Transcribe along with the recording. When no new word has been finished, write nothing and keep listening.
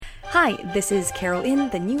Hi, this is Carol In,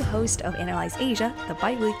 the new host of Analyze Asia, the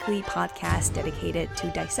bi-weekly podcast dedicated to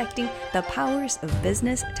dissecting the powers of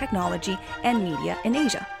business, technology, and media in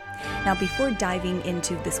Asia. Now, before diving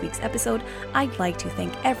into this week's episode, I'd like to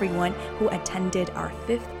thank everyone who attended our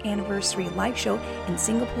 5th anniversary live show in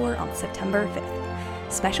Singapore on September 5th.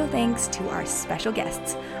 Special thanks to our special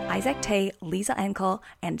guests, Isaac Tay, Lisa Enkel,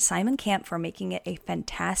 and Simon Camp for making it a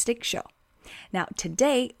fantastic show. Now,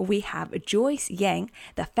 today we have Joyce Yang,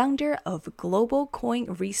 the founder of Global Coin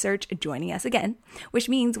Research, joining us again, which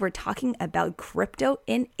means we're talking about crypto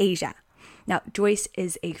in Asia. Now, Joyce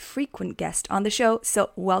is a frequent guest on the show, so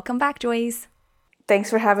welcome back, Joyce. Thanks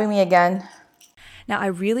for having me again. Now, I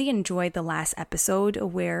really enjoyed the last episode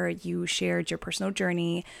where you shared your personal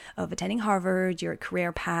journey of attending Harvard, your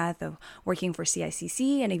career path of working for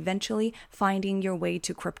CICC, and eventually finding your way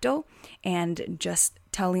to crypto. And just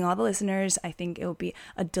telling all the listeners, I think it will be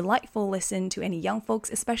a delightful listen to any young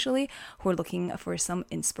folks, especially who are looking for some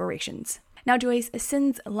inspirations. Now, Joyce,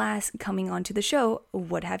 since last coming onto the show,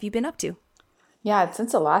 what have you been up to? Yeah,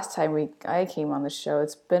 since the last time I came on the show,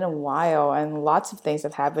 it's been a while and lots of things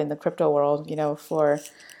have happened in the crypto world. You know, for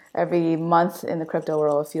every month in the crypto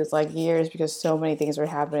world, it feels like years because so many things are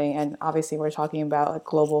happening. And obviously we're talking about a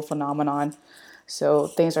global phenomenon. So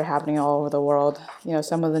things are happening all over the world. You know,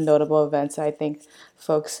 some of the notable events I think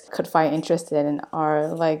folks could find interested in are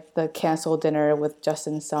like the canceled dinner with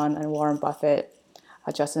Justin Sun and Warren Buffett.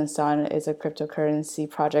 Justin Sun is a cryptocurrency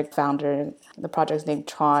project founder. The project's named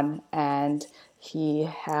Tron, and he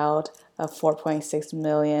held a $4.6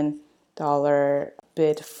 million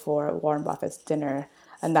bid for Warren Buffett's dinner.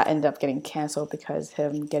 And that ended up getting canceled because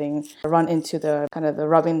him getting run into the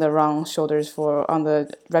rubbing the wrong shoulders on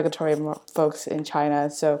the regulatory folks in China.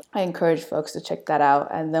 So I encourage folks to check that out.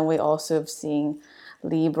 And then we also have seen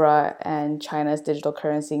Libra and China's digital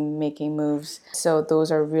currency making moves. So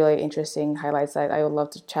those are really interesting highlights that I would love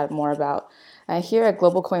to chat more about. And here at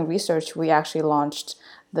Global Coin Research, we actually launched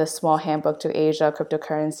the Small Handbook to Asia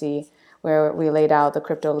Cryptocurrency, where we laid out the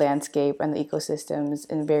crypto landscape and the ecosystems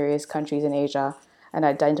in various countries in Asia and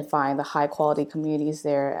identifying the high quality communities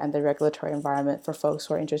there and the regulatory environment for folks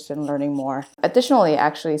who are interested in learning more. Additionally,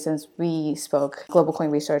 actually, since we spoke, Global Coin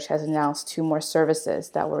Research has announced 2 more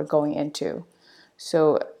services that we're going into.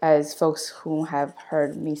 So as folks who have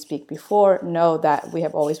heard me speak before know that we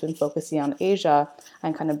have always been focusing on Asia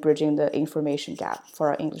and kind of bridging the information gap for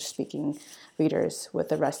our English-speaking readers with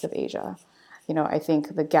the rest of Asia. You know, I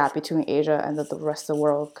think the gap between Asia and the rest of the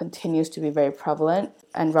world continues to be very prevalent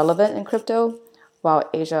and relevant in crypto, while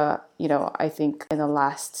Asia, you know, I think in the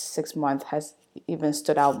last 6 months has even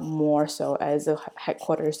stood out more so as the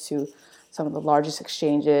headquarters to some of the largest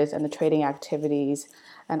exchanges and the trading activities,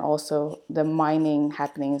 and also the mining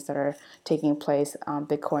happenings that are taking place on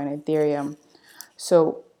Bitcoin and Ethereum.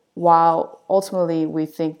 So while ultimately we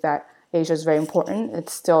think that Asia is very important,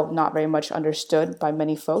 it's still not very much understood by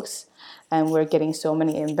many folks. And we're getting so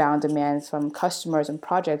many inbound demands from customers and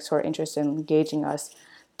projects who are interested in engaging us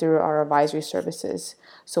through our advisory services.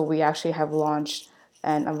 So we actually have launched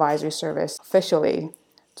an advisory service officially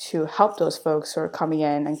to help those folks who are coming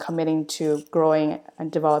in and committing to growing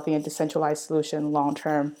and developing a decentralized solution long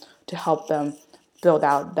term to help them build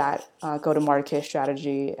out that go-to-market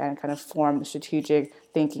strategy and kind of form the strategic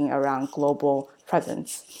thinking around global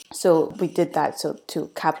presence. So we did that to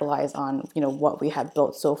capitalize on, you know, what we have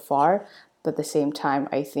built so far. But at the same time,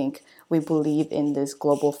 I think we believe in this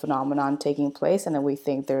global phenomenon taking place, and then we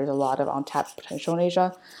think there's a lot of untapped potential in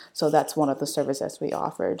Asia. So that's one of the services we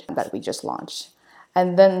offered that we just launched.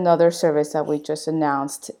 And then another service that we just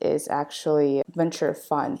announced is actually a venture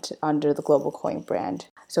fund under the Global Coin brand.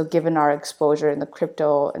 So given our exposure in the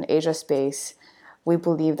crypto and Asia space, we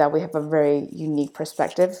believe that we have a very unique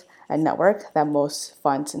perspective and network that most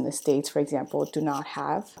funds in the States, for example, do not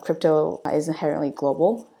have. Crypto is inherently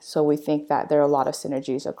global, so we think that there are a lot of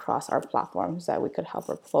synergies across our platforms that we could help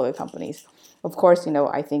our portfolio companies. Of course, you know,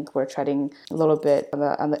 I think we're treading a little bit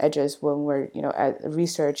on the edges when we're, you know, at a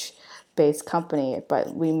research-based company,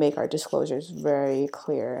 but we make our disclosures very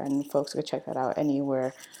clear, and folks could check that out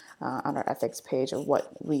anywhere on our ethics page of what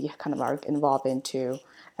we kind of are involved into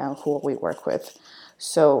and who we work with.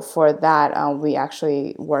 So for that, we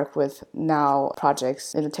actually work with now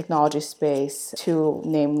projects in the technology space, 2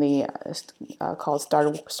 namely called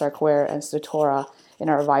Starkware and Satora in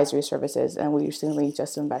our advisory services, and we recently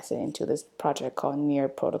just invested into this project called Near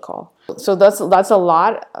Protocol. So that's a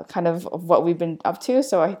lot kind of what we've been up to.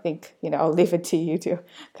 So I think, you know, I'll leave it to you to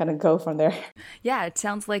kind of go from there. Yeah, it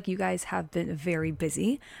sounds like you guys have been very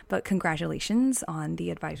busy, but congratulations on the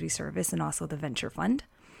advisory service and also the venture fund.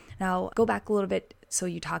 Now, go back a little bit. So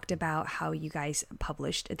you talked about how you guys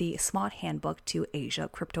published the SMOT Handbook to Asia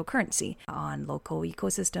Cryptocurrency on local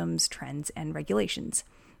ecosystems, trends, and regulations.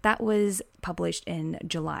 That was published in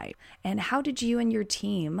July. And how did you and your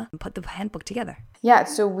team put the handbook together? Yeah,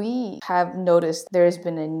 so we have noticed there's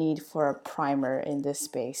been a need for a primer in this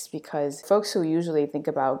space because folks who usually think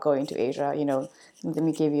about going to Asia, let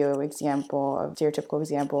me give you an example, a stereotypical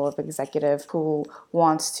example of an executive who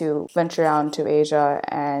wants to venture out into Asia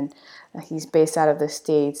and he's based out of the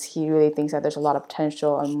States. He really thinks that there's a lot of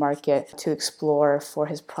potential and market to explore for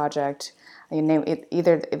his project. You name it,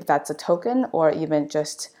 either if that's a token or even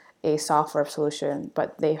just a software solution,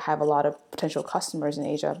 but they have a lot of potential customers in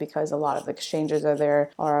Asia because a lot of the exchanges are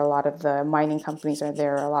there, or a lot of the mining companies are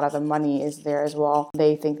there, a lot of the money is there as well.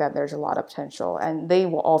 They think that there's a lot of potential, and they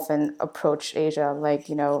will often approach Asia like,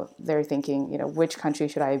 they're thinking, which country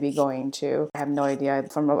should I be going to? I have no idea.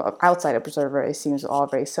 From an outside observer, it seems all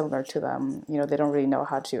very similar to them. They don't really know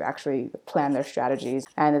how to actually plan their strategies,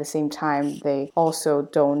 and at the same time, they also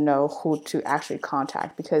don't know who to actually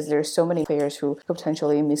contact because there's so many players who could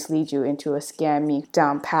potentially mislead you into a scammy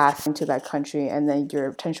down path into that country, and then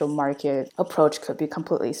your potential market approach could be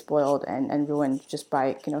completely spoiled and ruined just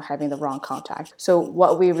by having the wrong contact. So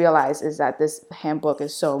what we realize is that this handbook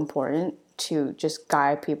is so important to just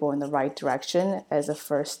guide people in the right direction as a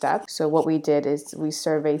first step. So what we did is we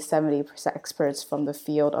surveyed 70% experts from the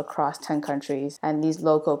field across 10 countries, and these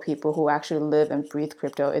local people who actually live and breathe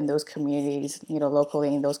crypto in those communities,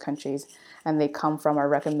 locally in those countries, and they come from our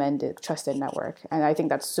recommended trusted network. And I think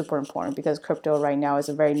that's super important because crypto right now is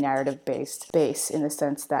a very narrative-based base in the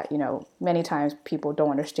sense that, many times people don't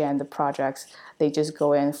understand the projects. They just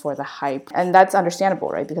go in for the hype. And that's understandable,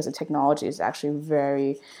 right? Because the technology is actually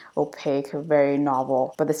very opaque, very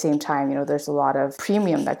novel. But at the same time, there's a lot of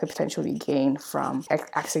premium that could potentially be gained from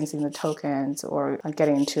accessing the tokens or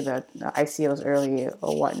getting into the ICOs early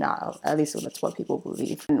or whatnot. At least that's what people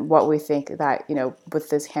believe. And what we think that, with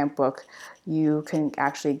this handbook, you can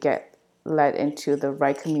actually get led into the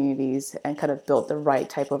right communities and kind of build the right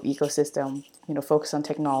type of ecosystem, focus on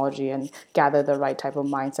technology and gather the right type of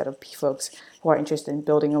mindset of folks who are interested in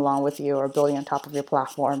building along with you or building on top of your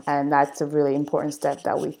platform. And that's a really important step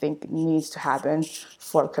that we think needs to happen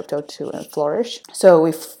for crypto to flourish. So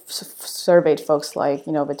we've surveyed folks like,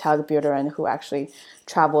 Vitalik Buterin, who actually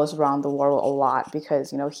travels around the world a lot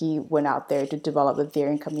because, he went out there to develop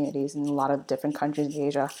Ethereum communities in a lot of different countries in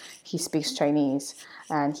Asia. He speaks Chinese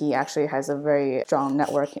and he actually has a very strong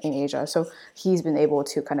network in Asia. So he's been able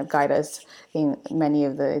to kind of guide us in many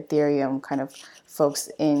of the Ethereum kind of folks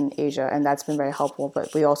in Asia, and that's been very helpful.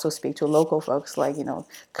 But we also speak to local folks like,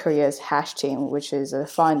 Korea's Hashchain, which is a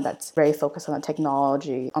fund that's very focused on the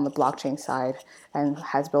technology on the blockchain side and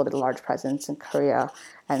has built a large presence in Korea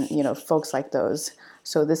and, folks like those.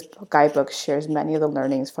 So this guidebook shares many of the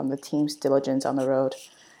learnings from the team's diligence on the road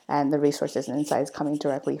and the resources and insights coming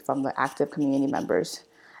directly from the active community members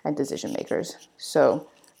and decision makers. So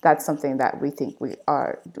that's something that we think we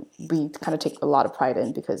kind of take a lot of pride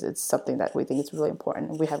in because it's something that we think is really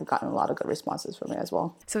important. We have gotten a lot of good responses from it as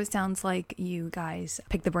well. So it sounds like you guys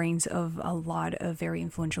pick the brains of a lot of very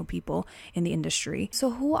influential people in the industry. So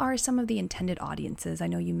who are some of the intended audiences? I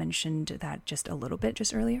know you mentioned that just a little bit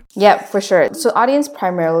just earlier. Yeah, for sure. So audience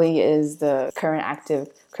primarily is the current active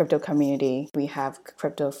crypto community. We have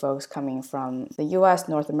crypto folks coming from the US,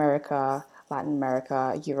 North America, Latin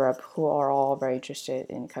America, Europe, who are all very interested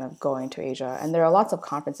in kind of going to Asia. And there are lots of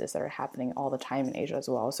conferences that are happening all the time in Asia as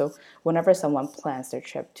well. So whenever someone plans their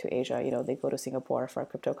trip to Asia, they go to Singapore for a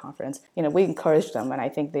crypto conference, we encourage them. And I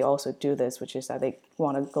think they also do this, which is that they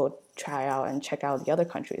want to go try out and check out the other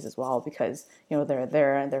countries as well because, they're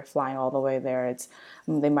there and they're flying all the way there.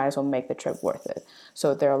 They might as well make the trip worth it.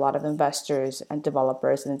 So there are a lot of investors and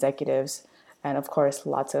developers and executives, and of course,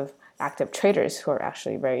 lots of active traders who are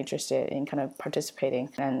actually very interested in kind of participating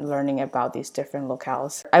and learning about these different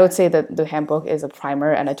locales. I would say that the handbook is a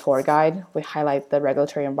primer and a tour guide. We highlight the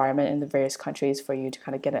regulatory environment in the various countries for you to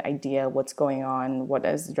kind of get an idea of what's going on, what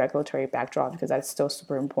is the regulatory backdrop, because that's still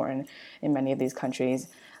super important in many of these countries.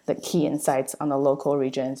 The key insights on the local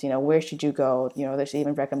regions, where should you go? There's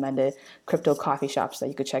even recommended crypto coffee shops that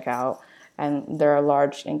you could check out. And there are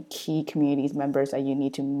large and key communities members that you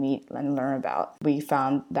need to meet and learn about. We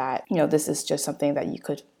found that, this is just something that you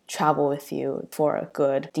could travel with you for a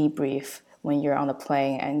good debrief when you're on the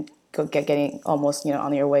plane and getting almost,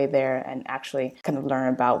 on your way there and actually kind of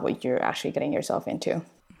learn about what you're actually getting yourself into.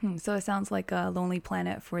 So it sounds like a Lonely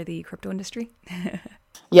Planet for the crypto industry.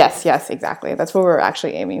 Yes, exactly. That's what we're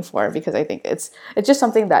actually aiming for, because I think it's just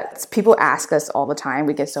something that people ask us all the time.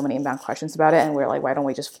 We get so many inbound questions about it, and we're like, why don't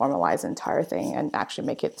we just formalize the entire thing and actually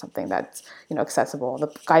make it something that's accessible? The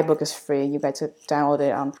guidebook is free. You get to download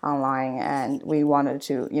it online, and we wanted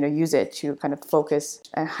to use it to kind of focus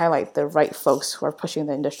and highlight the right folks who are pushing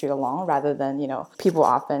the industry along, rather than people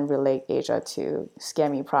often relate Asia to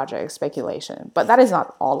scammy projects, speculation, but that is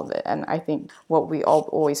not all of it. And I think what we all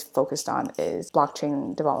always focused on is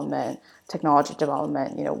blockchain development, technology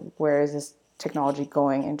development, where is this technology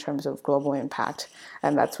going in terms of global impact?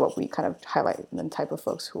 And that's what we kind of highlight, the type of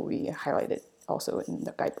folks who we highlighted also in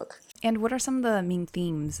the guidebook. And what are some of the main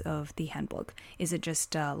themes of the handbook? Is it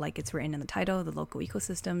just like it's written in the title, the local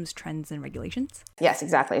ecosystems, trends, and regulations? Yes,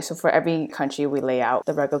 exactly. So for every country, we lay out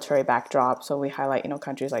the regulatory backdrop. So we highlight,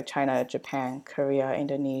 countries like China, Japan, Korea,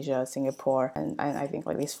 Indonesia, Singapore, and I think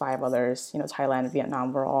like these 5 others, Thailand,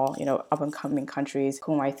 Vietnam, were all, up and coming countries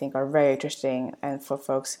whom I think are very interesting. And for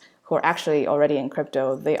folks who are actually already in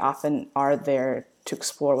crypto, they often are there to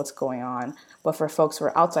explore what's going on. But for folks who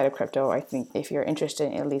are outside of crypto, I think if you're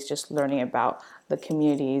interested in at least just learning about the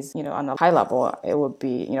communities, on a high level, it would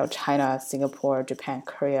be, China, Singapore, Japan,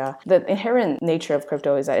 Korea. The inherent nature of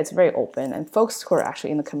crypto is that it's very open, and folks who are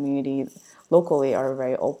actually in the community locally are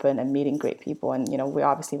very open and meeting great people. And, we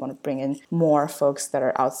obviously want to bring in more folks that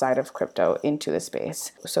are outside of crypto into the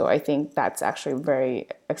space. So I think that's actually very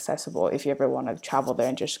accessible if you ever want to travel there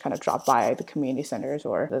and just kind of drop by the community centers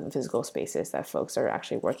or the physical spaces that folks are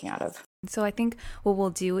actually working out of. So I think what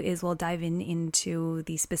we'll do is we'll dive into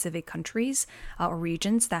the specific countries or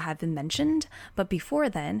regions that have been mentioned. But before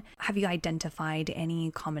then, have you identified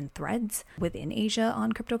any common threads within Asia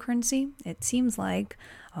on cryptocurrency? It seems like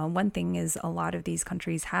one thing is a lot of these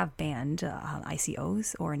countries have banned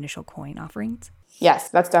ICOs or initial coin offerings. Yes,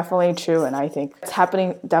 that's definitely true. And I think it's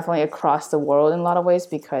happening definitely across the world in a lot of ways,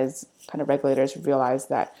 because kind of regulators realize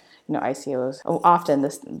that, ICOs, often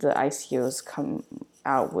the ICOs come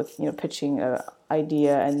out with, pitching an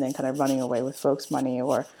idea and then kind of running away with folks' money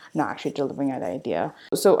or not actually delivering that idea.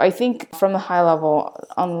 So I think from the high level,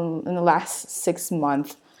 in the last 6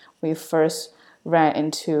 months, we first ran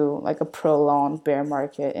into like a prolonged bear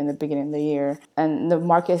market in the beginning of the year. And the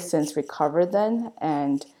market has since recovered then.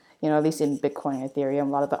 And, at least in Bitcoin, Ethereum, a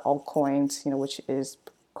lot of the altcoins, which is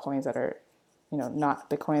coins that are, not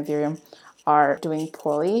Bitcoin, Ethereum, are doing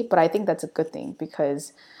poorly. But I think that's a good thing,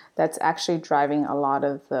 because that's actually driving a lot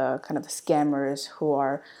of the kind of scammers who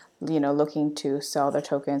are, looking to sell their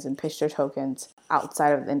tokens and pitch their tokens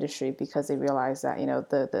outside of the industry, because they realize that,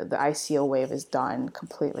 the ICO wave is done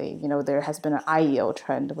completely. There has been an IEO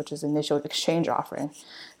trend, which is initial exchange offering,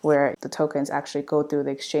 where the tokens actually go through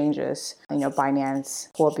the exchanges,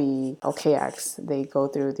 Binance, Huobi, OKX, they go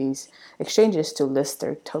through these exchanges to list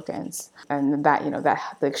their tokens. And that,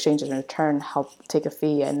 that the exchanges in return help take a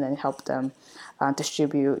fee and then help them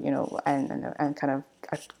distribute, and kind of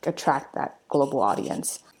attract that global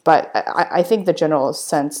audience. But I think the general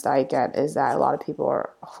sense that I get is that a lot of people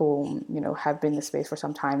who have been in the space for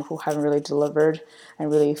some time, who haven't really delivered and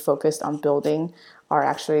really focused on building,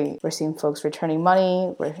 we're seeing folks returning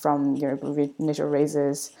money from your initial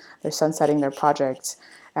raises. They're sunsetting their projects.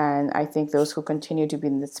 And I think those who continue to be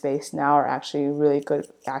in the space now are actually really good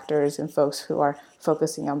actors and folks who are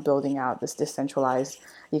focusing on building out this decentralized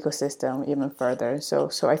ecosystem even further. So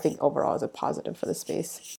I think overall it's a positive for the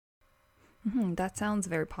space. That sounds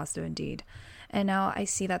very positive indeed. And now I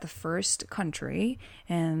see that the first country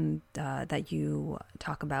and that you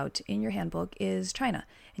talk about in your handbook is China.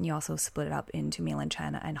 And you also split it up into mainland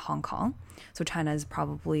China and Hong Kong. So China is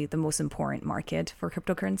probably the most important market for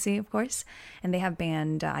cryptocurrency, of course. And they have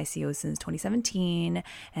banned ICOs since 2017.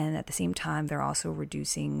 And at the same time, they're also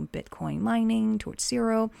reducing Bitcoin mining towards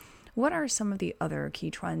zero. What are some of the other key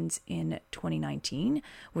trends in 2019,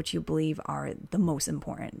 which you believe are the most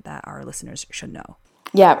important that our listeners should know?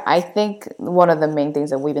 Yeah, I think one of the main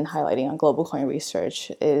things that we've been highlighting on Global Coin Research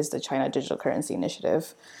is the China Digital Currency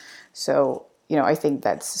Initiative. So, I think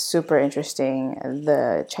that's super interesting.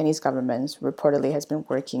 The Chinese government reportedly has been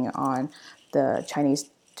working on the Chinese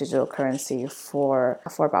digital currency for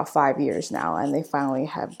about 5 years now, and they finally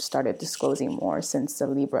have started disclosing more since the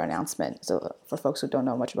Libra announcement. So for folks who don't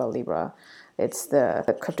know much about Libra, it's the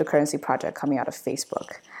cryptocurrency project coming out of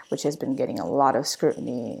Facebook, which has been getting a lot of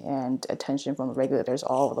scrutiny and attention from regulators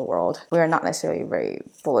all over the world. We are not necessarily very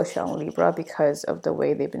bullish on Libra because of the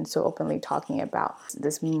way they've been so openly talking about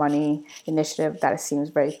this money initiative that seems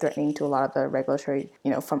very threatening to a lot of the regulatory,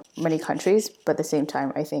 from many countries. But at the same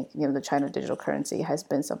time, I think, the China digital currency has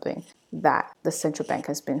been something that the central bank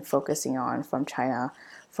has been focusing on from China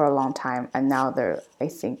for a long time, and now I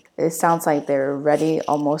think it sounds like they're ready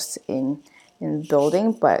almost in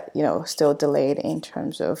building, but still delayed in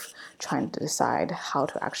terms of trying to decide how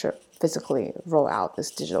to actually physically roll out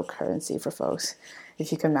this digital currency for folks.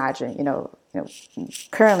 If you can imagine,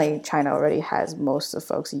 currently China already has most of the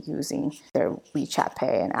folks using their WeChat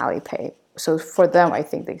Pay and Alipay. So for them, I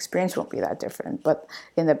think the experience won't be that different. But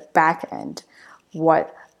in the back end,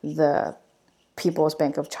 what the People's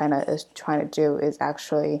Bank of China is trying to do is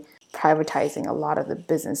actually privatizing a lot of the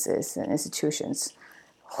businesses and institutions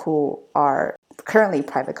who are currently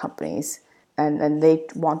private companies, and they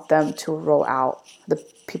want them to roll out, the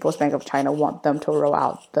People's Bank of China want them to roll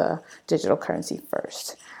out the digital currency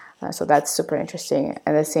first. So that's super interesting.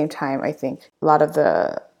 At the same time, I think a lot of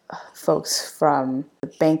the folks from the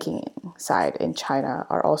banking side in China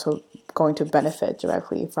are also going to benefit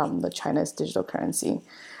directly from the China's digital currency.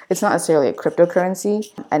 It's not necessarily a cryptocurrency,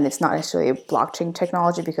 and it's not necessarily a blockchain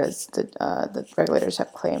technology, because the regulators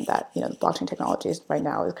have claimed that the blockchain technology right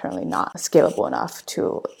now is currently not scalable enough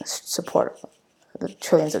to support the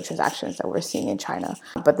trillions of transactions that we're seeing in China.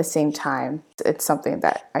 But at the same time, it's something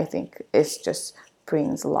that I think is just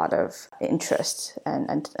brings a lot of interest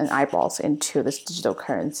and eyeballs into this digital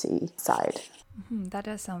currency side. That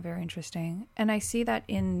does sound very interesting. And I see that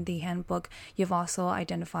in the handbook, you've also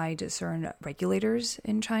identified certain regulators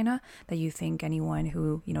in China that you think anyone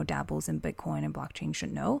who, dabbles in Bitcoin and blockchain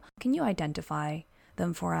should know. Can you identify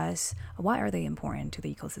them for us? Why are they important to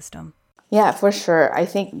the ecosystem? Yeah, for sure. I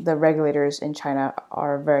think the regulators in China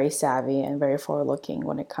are very savvy and very forward-looking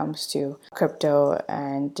when it comes to crypto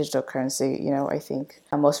and digital currency. I think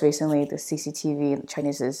most recently the CCTV,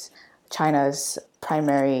 China's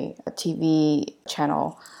primary TV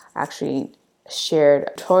channel, actually shared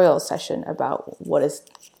a tutorial session about what is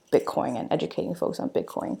Bitcoin and educating folks on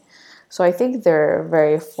Bitcoin. So I think they're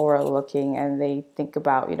very forward-looking, and they think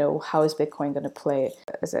about, how is Bitcoin going to play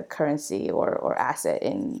as a currency or asset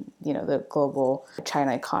in, the global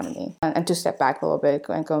China economy. And to step back a little bit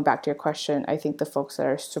and going back to your question, I think the folks that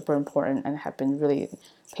are super important and have been really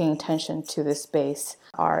paying attention to this space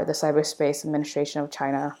are the Cyberspace Administration of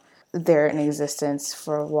China. They're in existence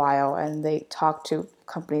for a while, and they talk to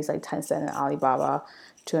companies like Tencent and Alibaba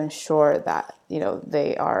to ensure that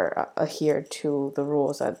they are adhere to the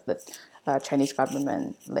rules that the Chinese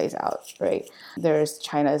government lays out. Right? There's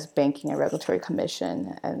China's Banking and Regulatory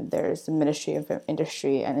Commission, and there's the Ministry of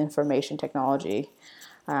Industry and Information Technology,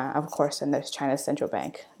 of course, and there's China's central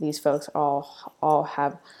bank. These folks all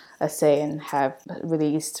have a say and have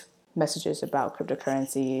released messages about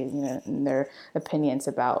cryptocurrency, and their opinions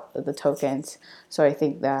about the tokens. So I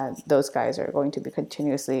think that those guys are going to be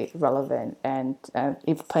continuously relevant and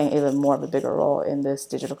playing even more of a bigger role in this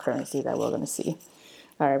digital currency that we're going to see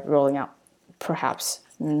rolling out perhaps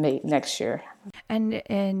next year.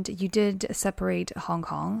 And you did separate Hong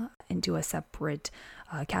Kong into a separate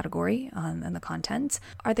category in the content.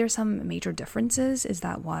 Are there some major differences? Is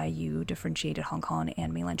that why you differentiated Hong Kong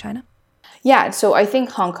and mainland China? Yeah, so I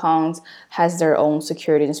think Hong Kong has their own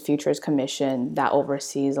Securities and Futures Commission that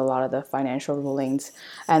oversees a lot of the financial rulings,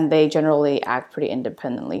 and they generally act pretty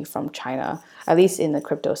independently from China, at least in the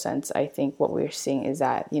crypto sense. I think what we're seeing is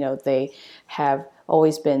that, they have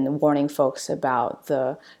always been warning folks about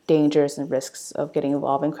the dangers and risks of getting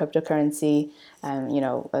involved in cryptocurrency and,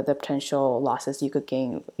 the potential losses you could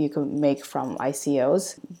make from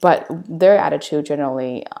ICOs. But their attitude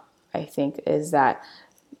generally, I think, is that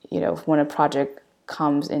when a project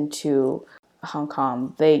comes into Hong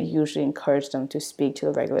Kong, they usually encourage them to speak to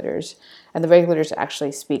the regulators. And the regulators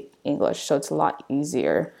actually speak English, so it's a lot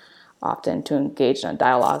easier often to engage in a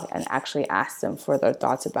dialogue and actually ask them for their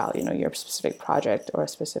thoughts about, your specific project or a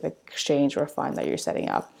specific exchange or fund that you're setting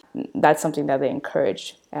up. That's something that they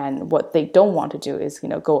encourage. And what they don't want to do is,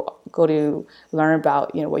 go to learn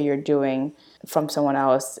about, what you're doing from someone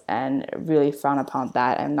else and really frown upon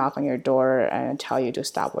that and knock on your door and tell you to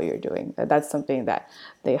stop what you're doing. That's something that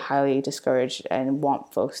they highly discourage and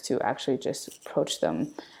want folks to actually just approach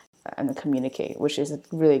them and communicate, which is a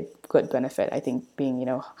really good benefit, I think, being,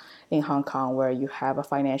 in Hong Kong, where you have a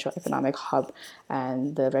financial economic hub,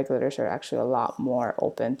 and the regulators are actually a lot more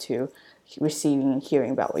open to receiving and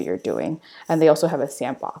hearing about what you're doing. And they also have a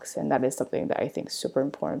sandbox, and that is something that I think is super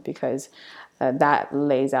important, because that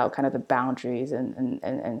lays out kind of the boundaries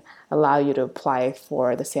and allow you to apply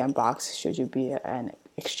for the sandbox should you be an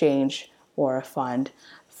exchange or a fund,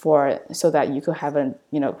 so that you could have a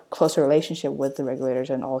closer relationship with the regulators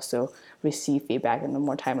and also receive feedback in a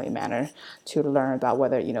more timely manner to learn about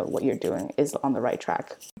whether what you're doing is on the right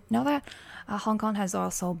track. Now that Hong Kong has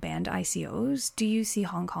also banned ICOs, do you see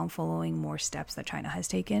Hong Kong following more steps that China has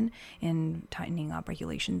taken in tightening up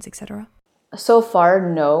regulations, etc.? So far,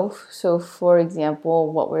 no. So, for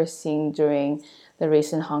example, what we're seeing during the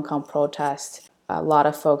recent Hong Kong protest, a lot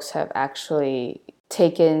of folks have actually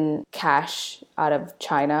taken cash out of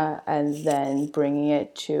China and then bringing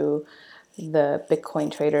it to the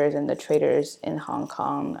Bitcoin traders and the traders in Hong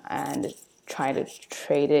Kong and trying to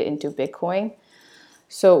trade it into Bitcoin.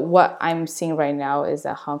 So what I'm seeing right now is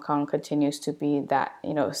that Hong Kong continues to be that,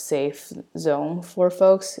 safe zone for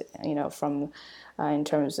folks, from in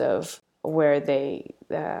terms of where they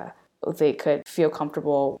could feel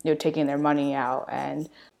comfortable, taking their money out, and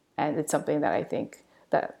it's something that I think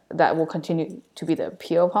that will continue to be the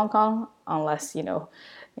appeal of Hong Kong, unless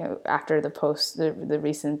after the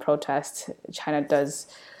recent protests, China does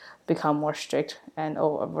become more strict and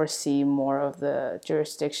oversee more of the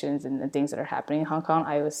jurisdictions and the things that are happening in Hong Kong.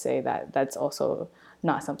 I would say that that's also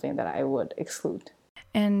not something that I would exclude.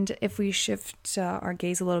 And if we shift our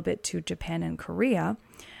gaze a little bit to Japan and Korea,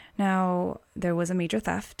 now there was a major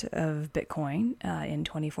theft of Bitcoin in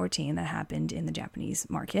 2014 that happened in the Japanese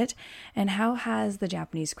market. And how has the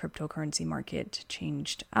Japanese cryptocurrency market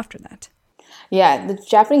changed after that? Yeah, the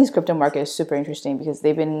Japanese crypto market is super interesting because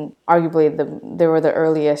they've been arguably they were the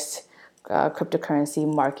earliest cryptocurrency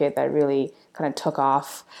market that really kind of took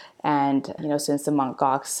off. And, since the Mt.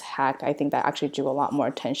 Gox hack, I think that actually drew a lot more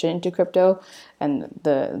attention to crypto. And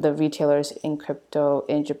the retailers in crypto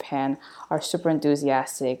in Japan are super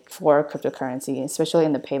enthusiastic for cryptocurrency, especially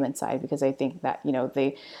in the payment side, because I think that,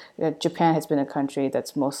 Japan has been a country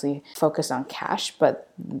that's mostly focused on cash.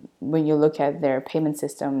 But when you look at their payment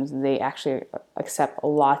systems, they actually accept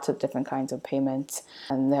lots of different kinds of payments.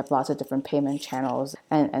 And they have lots of different payment channels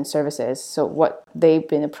and services. So what they've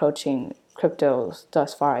been approaching crypto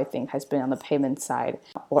thus far, I think, has been on the payment side,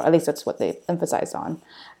 or at least that's what they emphasized on.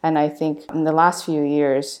 And I think in the last few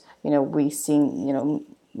years, we've seen,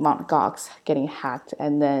 Mt. Gox getting hacked,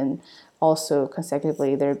 and then also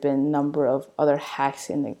consecutively there have been a number of other hacks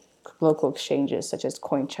in the local exchanges such as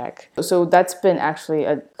Coincheck. So that's been actually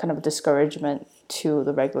a kind of discouragement to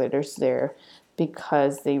the regulators there,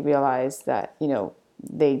 because they realize that,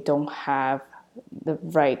 they don't have the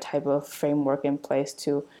right type of framework in place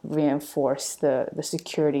to reinforce the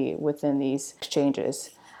security within these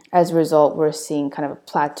exchanges. As a result, we're seeing kind of a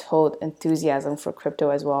plateaued enthusiasm for crypto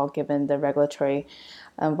as well, given the regulatory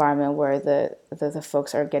environment where the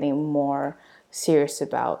folks are getting more serious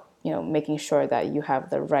about, making sure that you have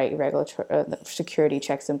the right regulatory security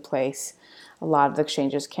checks in place. A lot of the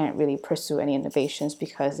exchanges can't really pursue any innovations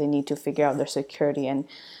because they need to figure out their security and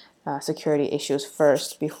security issues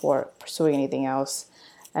first before pursuing anything else.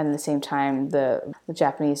 And at the same time, the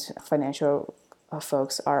Japanese financial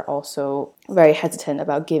folks are also very hesitant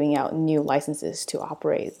about giving out new licenses to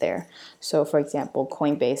operate there. So, for example,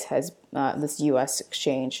 Coinbase has this U.S.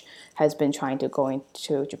 exchange has been trying to go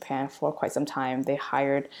into Japan for quite some time. They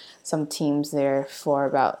hired some teams there for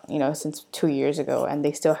about, since 2 years ago, and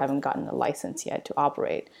they still haven't gotten a license yet to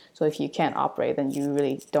operate. So if you can't operate, then you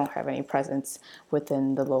really don't have any presence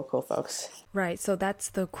within the local folks. Right. So that's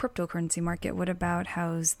the cryptocurrency market. What about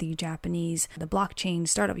how's the blockchain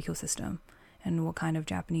startup ecosystem? And what kind of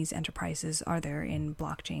Japanese enterprises are there in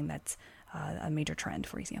blockchain that's a major trend,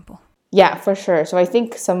 for example? Yeah, for sure. So I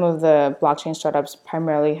think some of the blockchain startups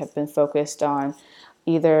primarily have been focused on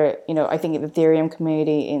either, I think the Ethereum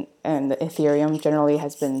community and the Ethereum generally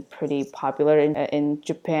has been pretty popular in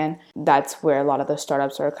Japan. That's where a lot of the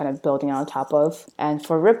startups are kind of building on top of. And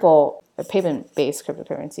for Ripple, a payment-based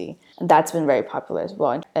cryptocurrency, that's been very popular as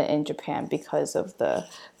well in Japan because of the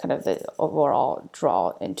kind of the overall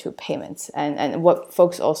draw into payments. And what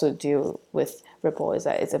folks also do with Ripple is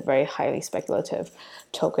that it's a very highly speculative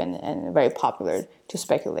token and very popular to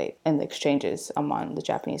speculate in the exchanges among the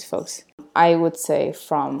Japanese folks. I would say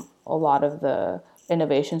from a lot of the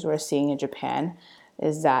innovations we're seeing in Japan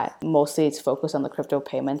is that mostly it's focused on the crypto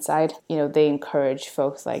payment side. They encourage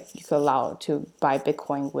folks, like, you could allow to buy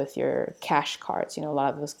Bitcoin with your cash cards, a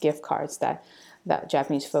lot of those gift cards that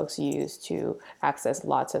Japanese folks use to access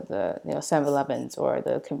lots of the 7-Elevens or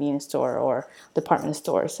the convenience store or department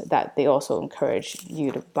stores, that they also encourage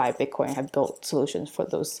you to buy Bitcoin, have built solutions for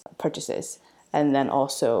those purchases. And then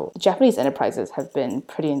also Japanese enterprises have been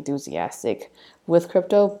pretty enthusiastic with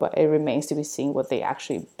crypto, but it remains to be seen what they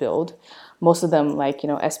actually build. Most of them, like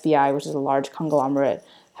SBI, which is a large conglomerate,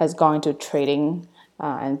 has gone into trading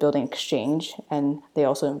and building exchange, and they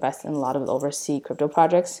also invest in a lot of overseas crypto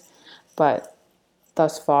projects. But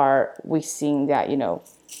thus far, we've seen that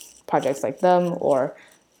projects like them or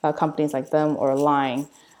companies like them or Line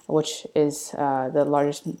which is the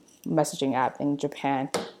largest messaging app in Japan,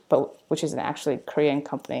 but which is an actually Korean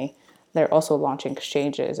company. They're also launching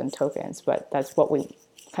exchanges and tokens, but that's what we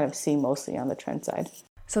kind of see mostly on the trend side.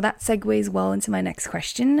 So that segues well into my next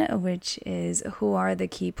question, which is who are the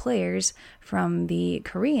key players from the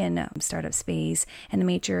Korean startup space and the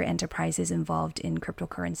major enterprises involved in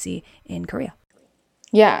cryptocurrency in Korea?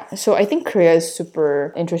 Yeah, so I think Korea is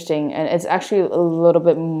super interesting, and it's actually a little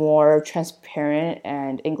bit more transparent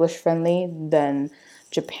and English friendly than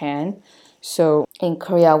Japan. So in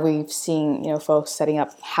Korea, we've seen, folks setting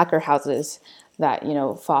up hacker houses that,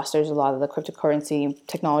 fosters a lot of the cryptocurrency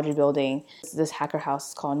technology building. This hacker house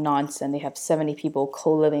is called Nonce, and they have 70 people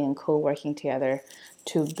co-living and co-working together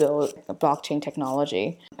to build a blockchain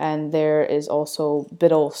technology. And there is also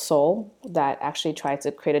Biddle Seoul that actually tried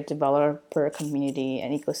to create a developer community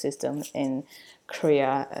and ecosystem in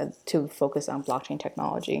Korea to focus on blockchain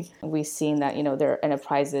technology. We've seen that, there are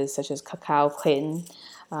enterprises such as Kakao Quinn.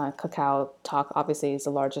 Kakao Talk obviously is the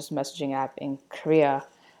largest messaging app in Korea,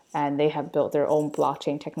 and they have built their own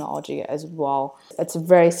blockchain technology as well. It's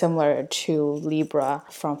very similar to Libra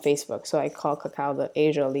from Facebook. So I call Kakao the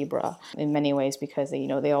Asia Libra in many ways because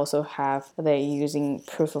they're using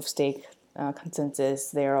proof of stake consensus.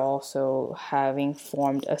 They're also having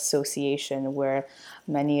formed association where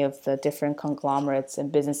many of the different conglomerates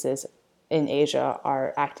and businesses in Asia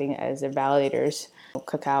are acting as their validators.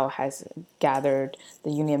 Kakao has gathered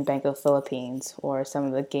the Union Bank of Philippines or some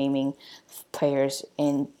of the gaming players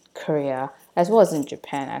in Korea, as well as in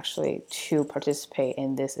Japan, actually, to participate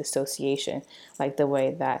in this association, like the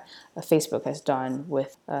way that Facebook has done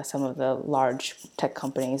with some of the large tech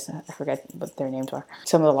companies. I forget what their names are.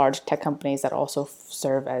 Some of the large tech companies that also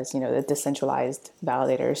serve as, the decentralized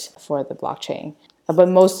validators for the blockchain. But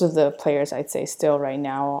most of the players, I'd say, still right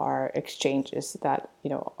now are exchanges that,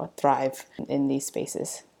 thrive in these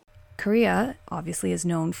spaces. Korea obviously is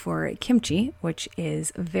known for kimchi, which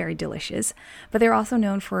is very delicious, but they're also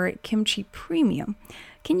known for kimchi premium.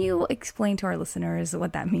 Can you explain to our listeners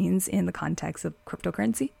what that means in the context of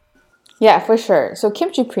cryptocurrency? Yeah, for sure. So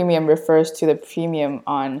kimchi premium refers to the premium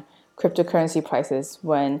on cryptocurrency prices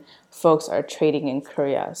when folks are trading in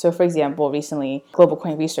Korea. So for example, recently Global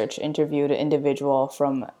Coin Research interviewed an individual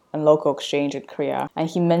from a local exchange in Korea, and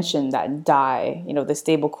he mentioned that DAI, the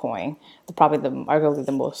stable coin, arguably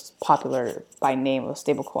the most popular by name of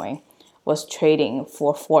stable coin, was trading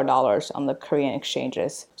for $4 on the Korean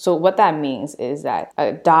exchanges. So what that means is that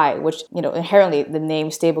DAI, which inherently the name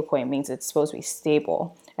stablecoin means it's supposed to be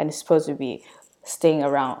stable and it's supposed to be staying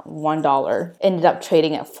around $1, ended up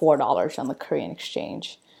trading at $4 on the Korean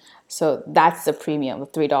exchange. So that's the premium, the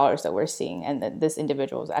 $3 that we're seeing. And this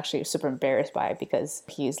individual was actually super embarrassed by it because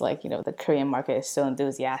he's like, the Korean market is so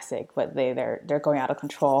enthusiastic, but they're going out of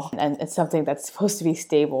control. And it's something that's supposed to be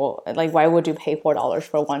stable. Like, why would you pay $4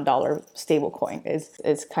 for a $1 stable coin?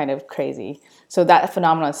 It's kind of crazy. So that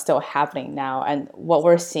phenomenon is still happening now. And what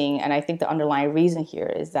we're seeing, and I think the underlying reason here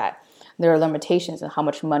is that there are limitations on how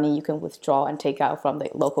much money you can withdraw and take out from the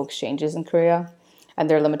local exchanges in Korea. And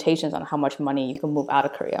there are limitations on how much money you can move out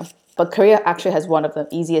of Korea. But Korea actually has one of the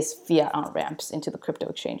easiest fiat on-ramps into the crypto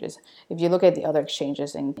exchanges. If you look at the other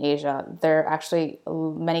exchanges in Asia, there are actually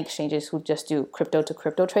many exchanges who just do crypto to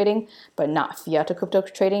crypto trading, but not fiat to crypto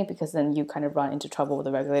trading, because then you kind of run into trouble with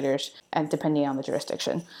the regulators and depending on the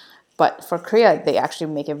jurisdiction. But for Korea, they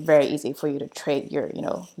actually make it very easy for you to trade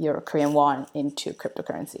your Korean won into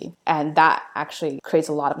cryptocurrency. And that actually creates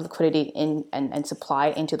a lot of liquidity and supply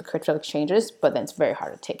into the crypto exchanges, but then it's very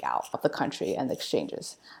hard to take out of the country and the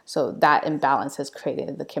exchanges. So that imbalance has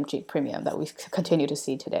created the kimchi premium that we continue to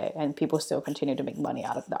see today. And people still continue to make money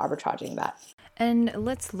out of the arbitraging that. And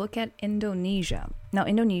let's look at Indonesia. Now,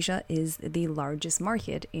 Indonesia is the largest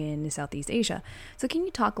market in Southeast Asia. So can you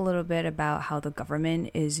talk a little bit about how the government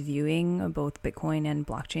is viewing both Bitcoin and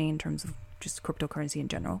blockchain in terms of just cryptocurrency in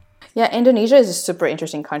general? Yeah, Indonesia is a super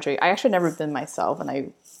interesting country. I actually never been myself,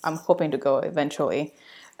 and I'm hoping to go eventually.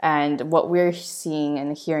 And what we're seeing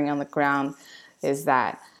and hearing on the ground is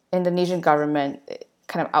that Indonesian government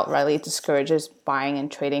kind of outrightly discourages buying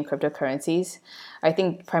and trading cryptocurrencies. I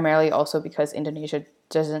think primarily also because Indonesia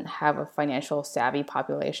doesn't have a financial savvy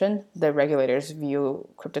population. The regulators view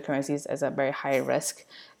cryptocurrencies as a very high risk,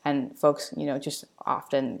 and folks, just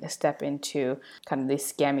often step into kind of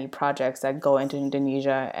these scammy projects that go into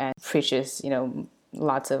Indonesia and preaches,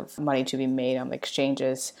 lots of money to be made on the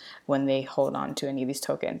exchanges when they hold on to any of these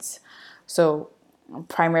tokens. So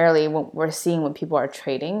primarily what we're seeing when people are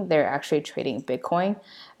trading, they're actually trading Bitcoin.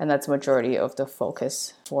 and that's majority of the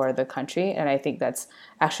focus for the country. And I think that's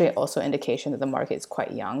actually also indication that the market is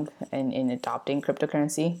quite young in adopting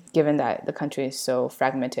cryptocurrency, given that the country is so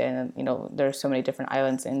fragmented and there's so many different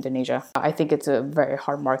islands in Indonesia. I think it's a very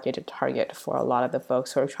hard market to target for a lot of the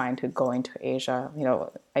folks who are trying to go into Asia.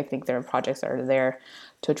 I think there are projects that are there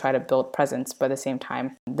to try to build presence, but at the same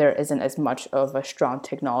time, there isn't as much of a strong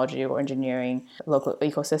technology or engineering local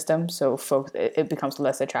ecosystem. So folks, it becomes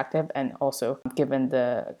less attractive. And also, given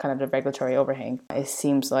the kind of the regulatory overhang, it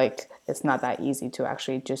seems like it's not that easy to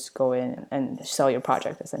actually just go in and sell your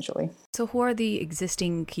project, essentially. So who are the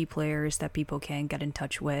existing key players that people can get in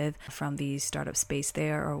touch with from the startup space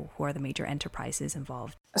there, or who are the major enterprises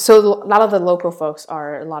involved? So a lot of the local folks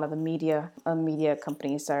are a lot of the media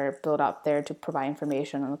companies that are built out there to provide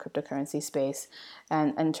information on the cryptocurrency space.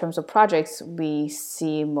 And in terms of projects, we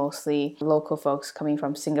see mostly local folks coming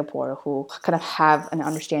from Singapore who kind of have an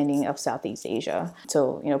understanding of Southeast Asia.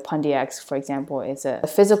 So, PundiX, for example, is a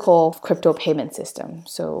physical crypto payment system.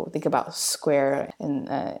 So think about Square and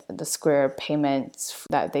the Square payments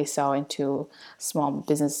that they sell into small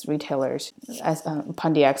business retailers. As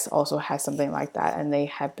PundiX also has something like that, and they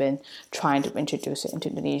have been trying to introduce it into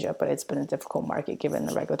Indonesia, but it's been a difficult market given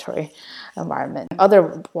the regulatory environment.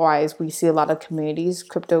 Otherwise, we see a lot of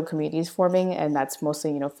crypto communities forming, and that's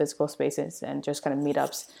mostly, physical spaces and just kind of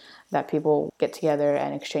meetups that people get together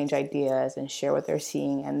and exchange ideas and share what they're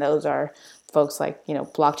seeing. And those are folks like,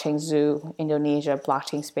 Blockchain Zoo, Indonesia,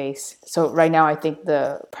 Blockchain Space. So right now, I think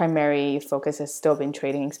the primary focus has still been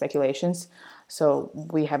trading and speculations. So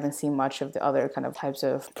we haven't seen much of the other kind of types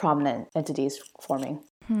of prominent entities forming.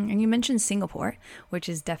 And you mentioned Singapore, which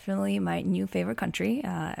is definitely my new favorite country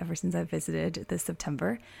ever since I visited this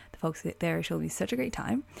September. The folks there showed me such a great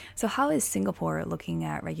time. So how is Singapore looking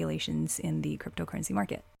at regulations in the cryptocurrency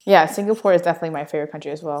market? Yeah, Singapore is definitely my favorite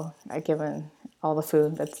country as well, given all the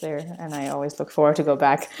food that's there, and I always look forward to go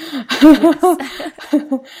back.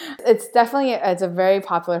 It's a very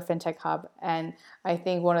popular fintech hub, and I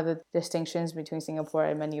think one of the distinctions between Singapore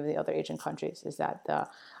and many of the other Asian countries is that the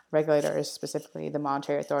regulators, specifically the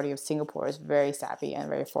Monetary Authority of Singapore, is very savvy and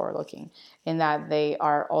very forward-looking in that they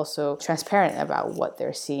are also transparent about what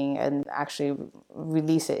they're seeing and actually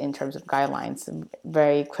release it in terms of guidelines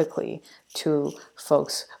very quickly to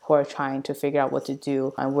folks who are trying to figure out what to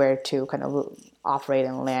do and where to kind of operate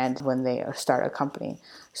and land when they start a company.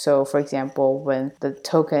 So, for example, when the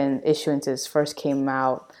token issuances first came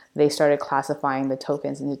out, they started classifying the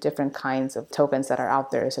tokens into different kinds of tokens that are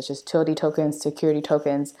out there, such as utility tokens, security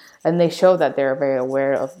tokens, and they show that they're very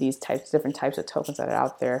aware of these different types of tokens that are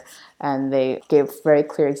out there, and they gave very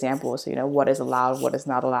clear examples, what is allowed, what is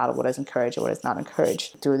not allowed, what is encouraged, what is not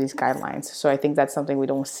encouraged through these guidelines. So I think that's something we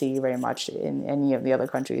don't see very much in any of the other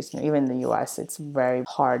countries. Even in the US, it's very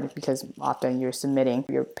hard because often you're submitting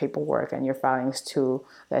your paperwork and your filings to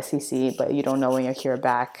the SEC, but you don't know when you'll hear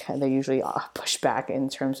back, and they usually push back in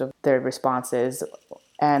terms of their responses,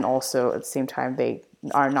 and also at the same time they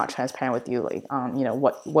are not transparent with you, like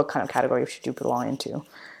what kind of category should you belong into.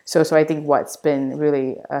 So I think what's been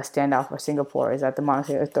really a standout for Singapore is that the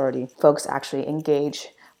Monetary Authority folks actually engage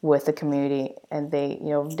with the community, and they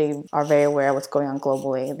are very aware of what's going on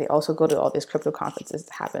globally. They also go to all these crypto conferences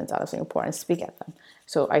that happens out of Singapore and speak at them.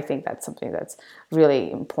 So I think that's something that's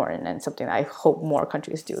really important and something I hope more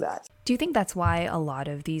countries do that. Do you think that's why a lot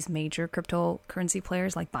of these major cryptocurrency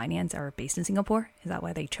players like Binance are based in Singapore? Is that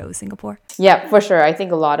why they chose Singapore? Yeah, for sure. I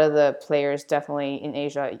think a lot of the players definitely in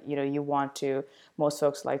Asia, most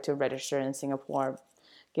folks like to register in Singapore,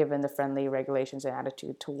 given the friendly regulations and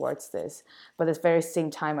attitude towards this. But at the very same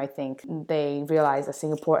time, I think they realize that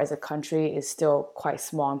Singapore as a country is still quite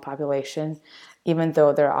small in population, even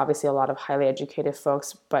though there are obviously a lot of highly educated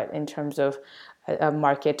folks. But in terms of a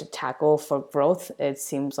market to tackle for growth, it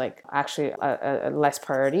seems like actually a less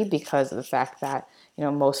priority because of the fact that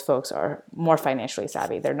most folks are more financially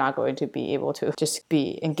savvy. They're not going to be able to just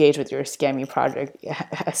be engaged with your scammy project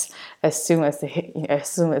as soon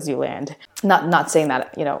as you land. Not saying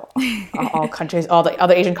that all countries, all the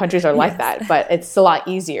other Asian countries are like that, but it's a lot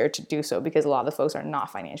easier to do so because a lot of the folks are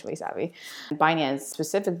not financially savvy. Binance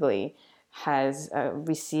specifically has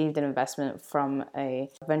received an investment from a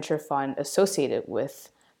venture fund associated with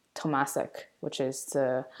Temasek, which is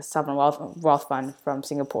the sovereign wealth fund from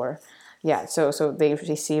Singapore. Yeah, so they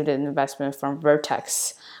received an investment from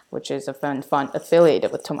Vertex, which is a fund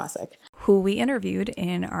affiliated with Temasek, who we interviewed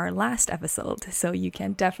in our last episode. So you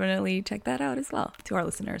can definitely check that out as well, to our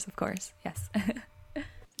listeners, of course. Yes.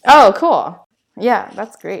 Oh, cool. Yeah,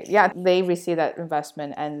 that's great. Yeah, they received that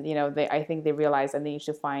investment, and I think they realized that they need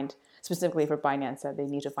to find, specifically for Binance, that they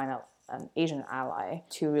need to find an Asian ally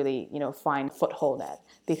to really, find foothold at,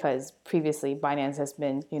 because previously Binance has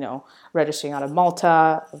been, registering out of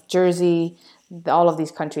Malta, of Jersey. All of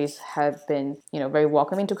these countries have been, very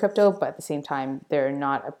welcoming to crypto, but at the same time, they're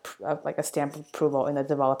not a stamp of approval in the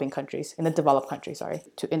developed countries,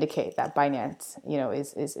 to indicate that Binance,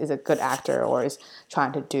 is a good actor or is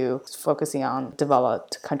trying to do, focusing on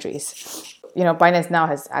developed countries. Binance now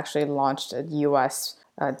has actually launched a U.S.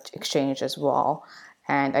 Exchange as well.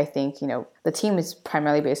 And I think, the team is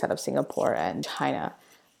primarily based out of Singapore and China.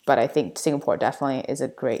 But I think Singapore definitely is a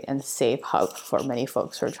great and safe hub for many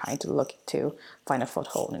folks who are trying to look to find a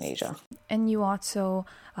foothold in Asia. And you also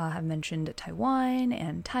have mentioned Taiwan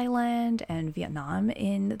and Thailand and Vietnam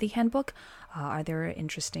in the handbook. Are there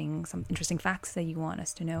some interesting facts that you want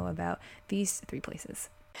us to know about these 3 places?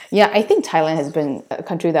 Yeah, I think Thailand has been a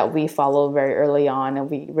country that we follow very early on, and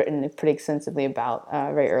we've written pretty extensively about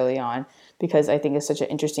very early on, because I think it's such an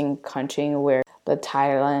interesting country where the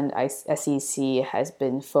Thailand SEC has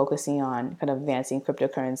been focusing on kind of advancing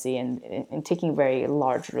cryptocurrency and taking very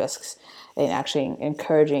large risks in actually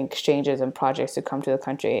encouraging exchanges and projects to come to the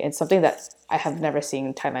country. It's something that I have never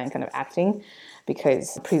seen Thailand kind of acting,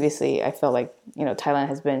 because previously I felt like, Thailand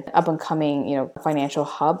has been up and coming, financial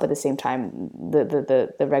hub, but at the same time, the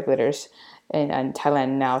regulators in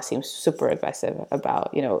Thailand now seem super aggressive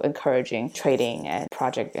about, encouraging trading and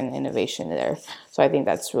project and innovation there. So I think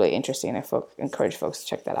that's really interesting, and I encourage folks to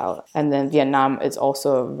check that out. And then Vietnam is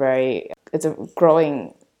also it's a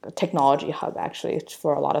growing technology hub actually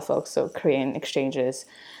for a lot of folks. So Korean exchanges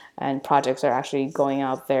and projects are actually going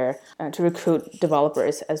out there to recruit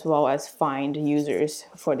developers as well as find users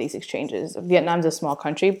for these exchanges. Vietnam's a small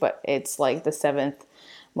country, but it's like the 7th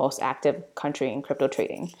most active country in crypto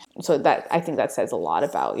trading. So that, I think that says a lot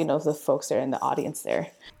about, the folks that are in the audience there.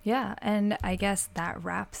 Yeah, and I guess that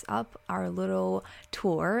wraps up our little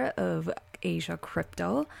tour of Asia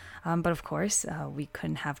crypto. But of course, we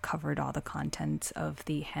couldn't have covered all the content of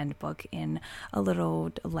the handbook in a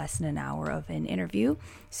little less than an hour of an interview.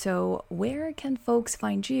 So where can folks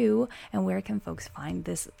find you, and where can folks find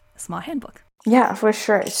this small handbook? Yeah, for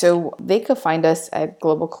sure. So they could find us at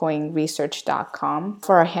globalcoinresearch.com.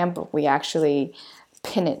 For our handbook, we actually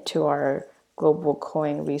pin it to our Global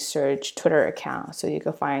Coin Research Twitter account. So you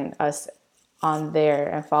can find us on there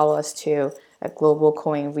and follow us too at Global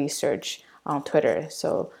Coin Research on Twitter.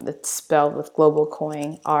 So it's spelled with Global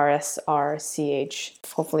Coin, RSRCH.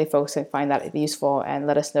 Hopefully folks can find that useful and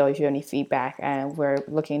let us know if you have any feedback. And we're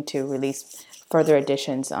looking to release further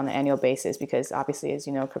editions on an annual basis, because obviously, as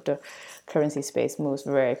you know, cryptocurrency space moves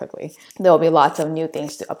very quickly. There will be lots of new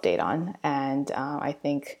things to update on. And I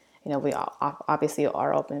think, we obviously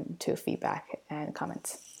are open to feedback and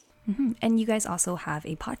comments. Mm-hmm. And you guys also have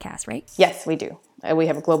a podcast, right? Yes, we do. We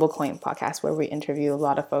have a Global Coin podcast where we interview a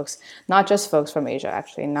lot of folks, not just folks from Asia,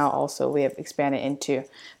 actually. Now also we have expanded into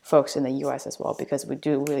folks in the US as well, because we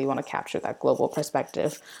do really want to capture that global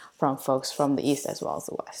perspective from folks from the East as well as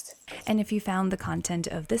the West. And if you found the content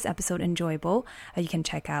of this episode enjoyable, you can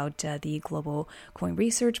check out the Global Coin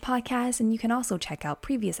Research podcast, and you can also check out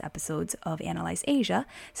previous episodes of Analyze Asia,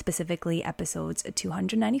 specifically episodes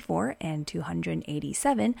 294 and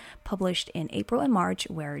 287, published in April and March,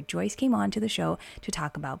 where Joyce came on to the show to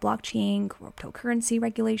talk about blockchain, cryptocurrency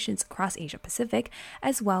regulations across Asia Pacific,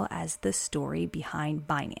 as well as the story behind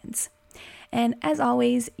Binance. And as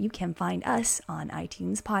always, you can find us on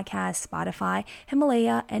iTunes Podcasts, Spotify,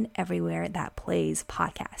 Himalaya, and everywhere that plays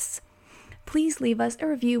podcasts. Please leave us a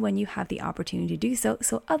review when you have the opportunity to do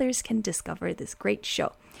so others can discover this great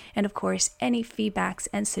show. And of course, any feedbacks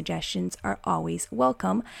and suggestions are always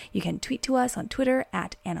welcome. You can tweet to us on Twitter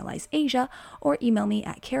at AnalyzeAsia or email me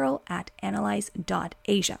at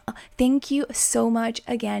carol@analyze.asia. Thank you so much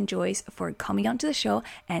again, Joyce, for coming onto the show,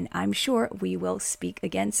 and I'm sure we will speak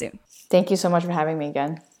again soon. Thank you so much for having me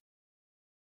again.